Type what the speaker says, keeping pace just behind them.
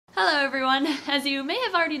Hello everyone! As you may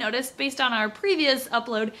have already noticed based on our previous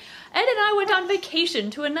upload, Ed and I went on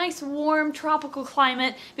vacation to a nice warm tropical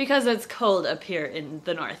climate because it's cold up here in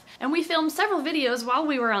the north. And we filmed several videos while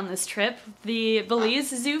we were on this trip. The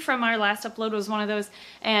Belize Zoo from our last upload was one of those,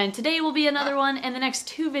 and today will be another one, and the next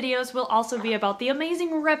two videos will also be about the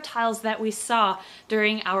amazing reptiles that we saw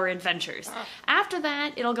during our adventures. After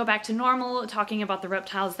that, it'll go back to normal, talking about the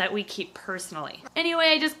reptiles that we keep personally. Anyway,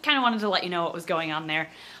 I just kind of wanted to let you know what was going on there.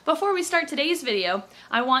 Before we start today's video,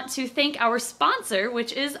 I want to thank our sponsor,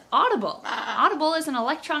 which is Audible. Audible is an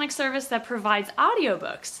electronic service that provides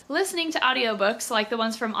audiobooks. Listening to audiobooks like the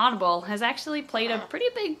ones from Audible has actually played a pretty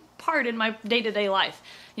big part in my day-to-day life.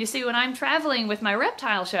 You see, when I'm traveling with my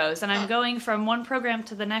reptile shows and I'm going from one program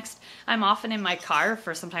to the next, I'm often in my car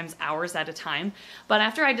for sometimes hours at a time. But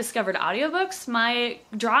after I discovered audiobooks, my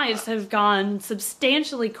drives have gone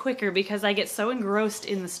substantially quicker because I get so engrossed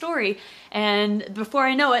in the story, and before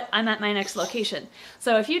I know it, I'm at my next location.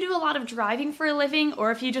 So if you do a lot of driving for a living,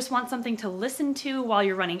 or if you just want something to listen to while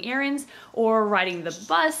you're running errands or riding the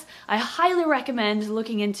bus, I highly recommend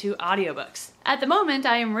looking into audiobooks. At the moment,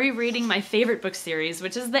 I am rereading my favorite book series,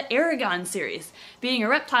 which is the Aragon series. Being a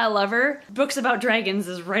reptile lover, books about dragons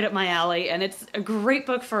is right up my alley, and it's a great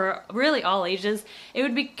book for really all ages. It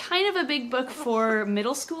would be kind of a big book for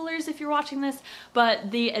middle schoolers if you're watching this,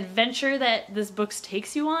 but the adventure that this book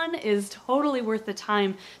takes you on is totally worth the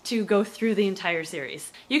time to go through the entire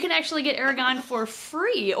series. You can actually get Aragon for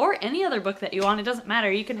free, or any other book that you want, it doesn't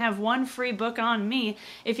matter. You can have one free book on me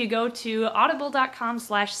if you go to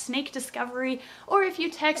audible.com/snake-discovery, or if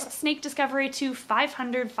you text Snake Discovery to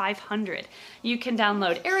 500-500. You can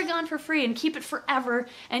download Aragon for free and keep it forever,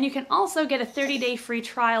 and you can also get a 30-day free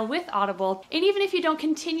trial with Audible, and even if you don't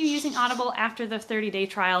continue using Audible after the 30-day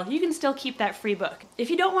trial, you can still keep that free book. If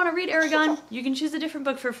you don't want to read Aragon, you can choose a different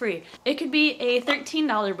book for free. It could be a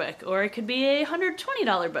 $13 book, or it could be a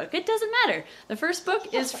 $120 book. It doesn't matter. The first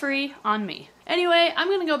book is free on me. Anyway, I'm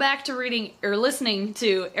gonna go back to reading or listening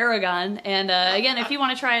to Aragon, and again, if you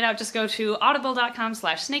want to try it out, just go to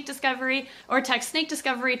audible.com/snake-discovery or text Snake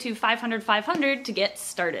Discovery to 500-500 to get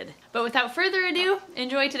started. But without further ado,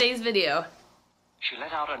 enjoy today's video. She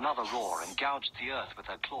let out another roar and gouged the earth with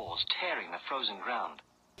her claws, tearing the frozen ground.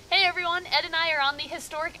 Hey everyone, Ed and I are on the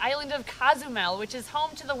historic island of Cozumel, which is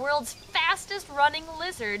home to the world's fastest running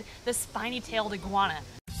lizard, the spiny-tailed iguana.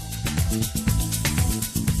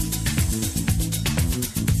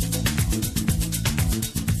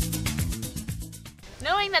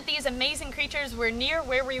 Knowing that these amazing creatures were near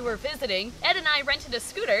where we were visiting, Ed and I rented a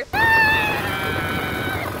scooter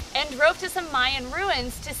and drove to some Mayan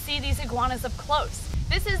ruins to see these iguanas up close.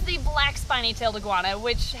 This is the black spiny-tailed iguana,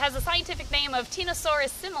 which has a scientific name of Tinosaurus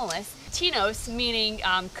similis. Tinos meaning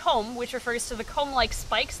comb, which refers to the comb-like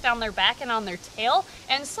spikes down their back and on their tail,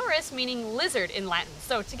 and saurus meaning lizard in Latin.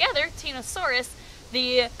 So together, Tinosaurus,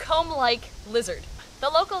 the comb-like lizard. The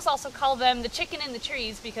locals also call them the chicken in the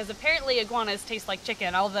trees because apparently iguanas taste like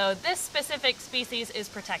chicken, although this specific species is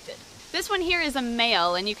protected. This one here is a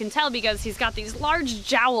male, and you can tell because he's got these large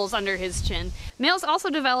jowls under his chin. Males also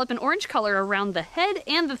develop an orange color around the head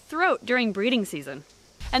and the throat during breeding season.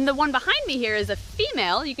 And the one behind me here is a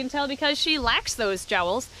female. You can tell because she lacks those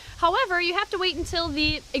jowls. However, you have to wait until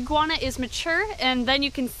the iguana is mature, and then you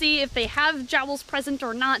can see if they have jowls present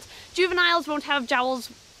or not. Juveniles won't have jowls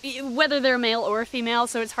whether they're male or female,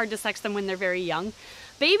 so it's hard to sex them when they're very young.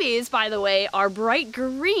 Babies, by the way, are bright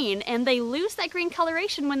green, and they lose that green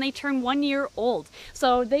coloration when they turn 1 year old.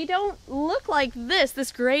 So they don't look like this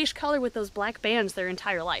grayish color with those black bands their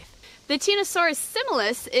entire life. The Tinosaurus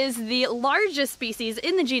similis is the largest species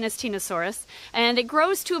in the genus Tinosaurus, and it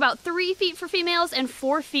grows to about 3 feet for females and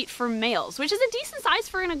 4 feet for males, which is a decent size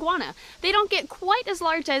for an iguana. They don't get quite as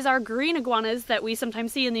large as our green iguanas that we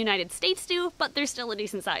sometimes see in the United States do, but they're still a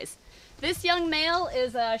decent size. This young male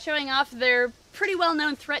is showing off their pretty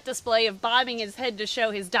well-known threat display of bobbing his head to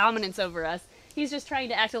show his dominance over us. He's just trying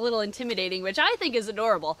to act a little intimidating, which I think is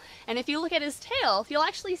adorable. And if you look at his tail, you'll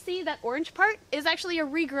actually see that orange part is actually a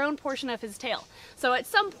regrown portion of his tail. So at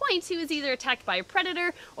some point he was either attacked by a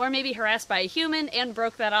predator or maybe harassed by a human and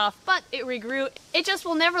broke that off, but it regrew. It just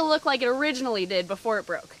will never look like it originally did before it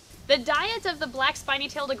broke. The diet of the black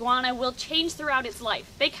spiny-tailed iguana will change throughout its life.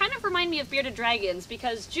 They kind of remind me of bearded dragons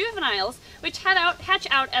because juveniles, which hatch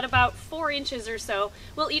out at about 4 inches or so,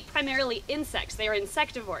 will eat primarily insects. They are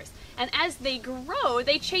insectivores. And as they grow,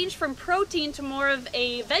 they change from protein to more of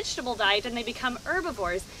a vegetable diet, and they become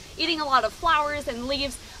herbivores, eating a lot of flowers and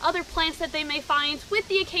leaves, other plants that they may find, with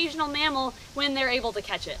the occasional mammal when they're able to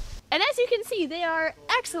catch it. And as you can see, they are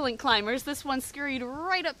excellent climbers. This one scurried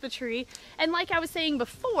right up the tree. And like I was saying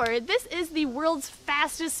before, this is the world's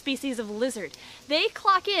fastest species of lizard. They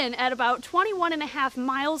clock in at about 21.5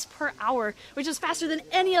 miles per hour, which is faster than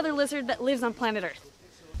any other lizard that lives on planet Earth.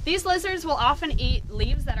 These lizards will often eat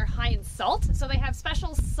leaves that are high in salt, so they have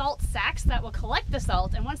special salt sacs that will collect the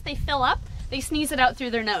salt, and once they fill up, they sneeze it out through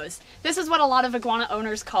their nose. This is what a lot of iguana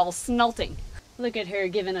owners call snulting. Look at her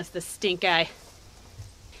giving us the stink eye.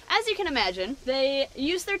 As you can imagine, they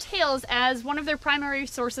use their tails as one of their primary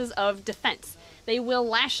sources of defense. They will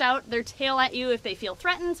lash out their tail at you if they feel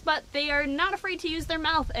threatened, but they are not afraid to use their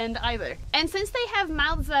mouth end either. And since they have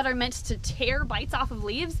mouths that are meant to tear bites off of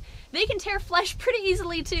leaves, they can tear flesh pretty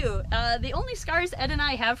easily too. The only scars Ed and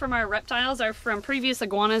I have from our reptiles are from previous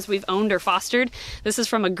iguanas we've owned or fostered. This is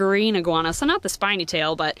from a green iguana, so not the spiny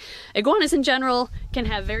tail, but iguanas in general can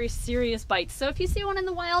have very serious bites. So if you see one in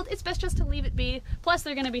the wild, it's best just to leave it be. Plus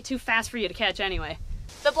they're gonna be too fast for you to catch anyway.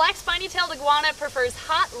 The black spiny-tailed iguana prefers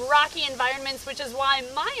hot, rocky environments, which is why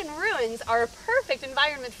Mayan ruins are a perfect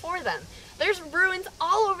environment for them. There's ruins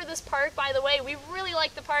all over this park, by the way. We really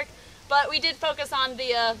like the park, but we did focus on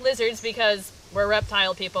the lizards because we're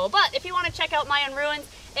reptile people. But if you want to check out Mayan ruins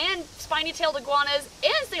and spiny-tailed iguanas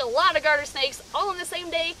and see a lot of garter snakes all on the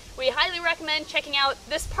same day, we highly recommend checking out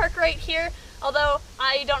this park right here. Although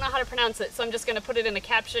I don't know how to pronounce it, so I'm just going to put it in the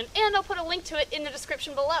caption, and I'll put a link to it in the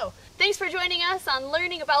description below. Thanks for joining us on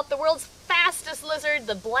learning about the world's fastest lizard,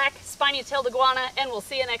 the black spiny-tailed iguana, and we'll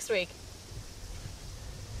see you next week.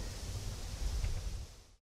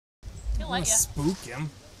 He'll let ya. Spook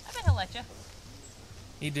him. I bet he'll let you.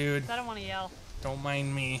 Hey, dude. I don't want to yell. Don't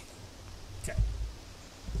mind me. Okay.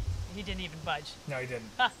 He didn't even budge. No, he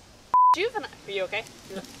didn't. Juvenile. Are you okay?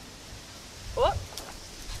 Whoop.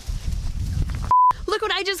 Look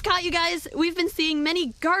what I just caught, you guys! We've been seeing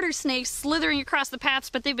many garter snakes slithering across the paths,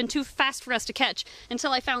 but they've been too fast for us to catch,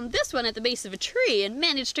 until I found this one at the base of a tree and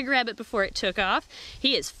managed to grab it before it took off.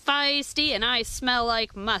 He is feisty, and I smell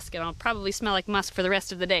like musk, and I'll probably smell like musk for the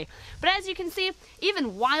rest of the day. But as you can see,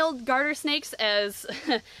 even wild garter snakes, as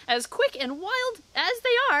quick and wild as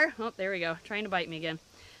they are, oh, there we go, trying to bite me again,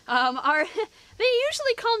 they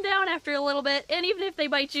usually calm down after a little bit, and even if they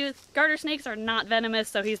bite you, garter snakes are not venomous,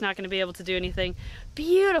 so he's not going to be able to do anything.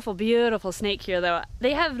 Beautiful, beautiful snake here, though.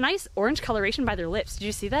 They have nice orange coloration by their lips. Did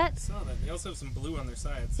you see that? I saw that. They also have some blue on their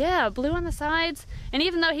sides. Yeah, blue on the sides. And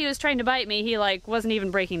even though he was trying to bite me, he wasn't even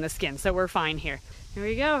breaking the skin, so we're fine here. Here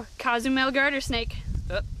we go. Cozumel garter snake.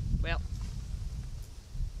 Oh, well.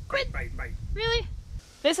 Quit! Bite, bite. Really?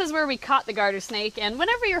 This is where we caught the garter snake, and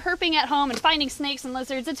whenever you're herping at home and finding snakes and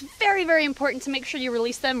lizards, it's very, very important to make sure you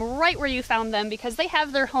release them right where you found them, because they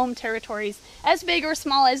have their home territories, as big or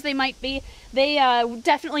small as they might be. They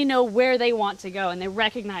definitely know where they want to go, and they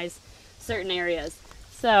recognize certain areas.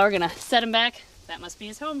 So we're gonna set him back. That must be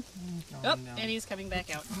his home. Oh, no. And he's coming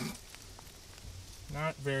back out.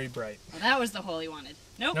 Not very bright. Well, that was the hole he wanted.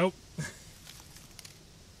 Nope. Nope.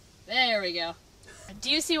 There we go.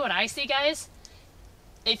 Do you see what I see, guys?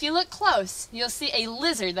 If you look close, you'll see a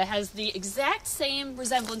lizard that has the exact same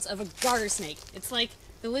resemblance of a garter snake. It's like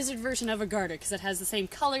the lizard version of a garter because it has the same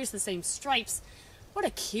colors, the same stripes. What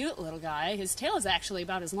a cute little guy. His tail is actually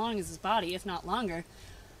about as long as his body, if not longer.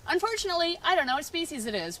 Unfortunately, I don't know what species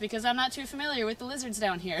it is because I'm not too familiar with the lizards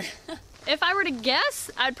down here. If I were to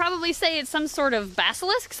guess, I'd probably say it's some sort of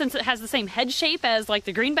basilisk since it has the same head shape as like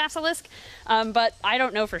the green basilisk, but I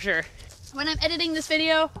don't know for sure. When I'm editing this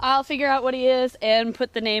video, I'll figure out what he is and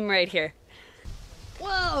put the name right here.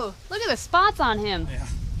 Whoa, look at the spots on him. Yeah.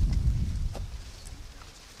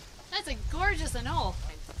 That's a gorgeous anole.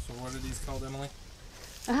 So what are these called, Emily?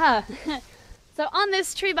 So on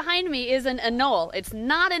this tree behind me is an anole. It's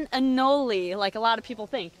not an anole like a lot of people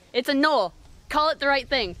think. It's a knoll. Call it the right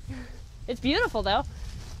thing. It's beautiful though.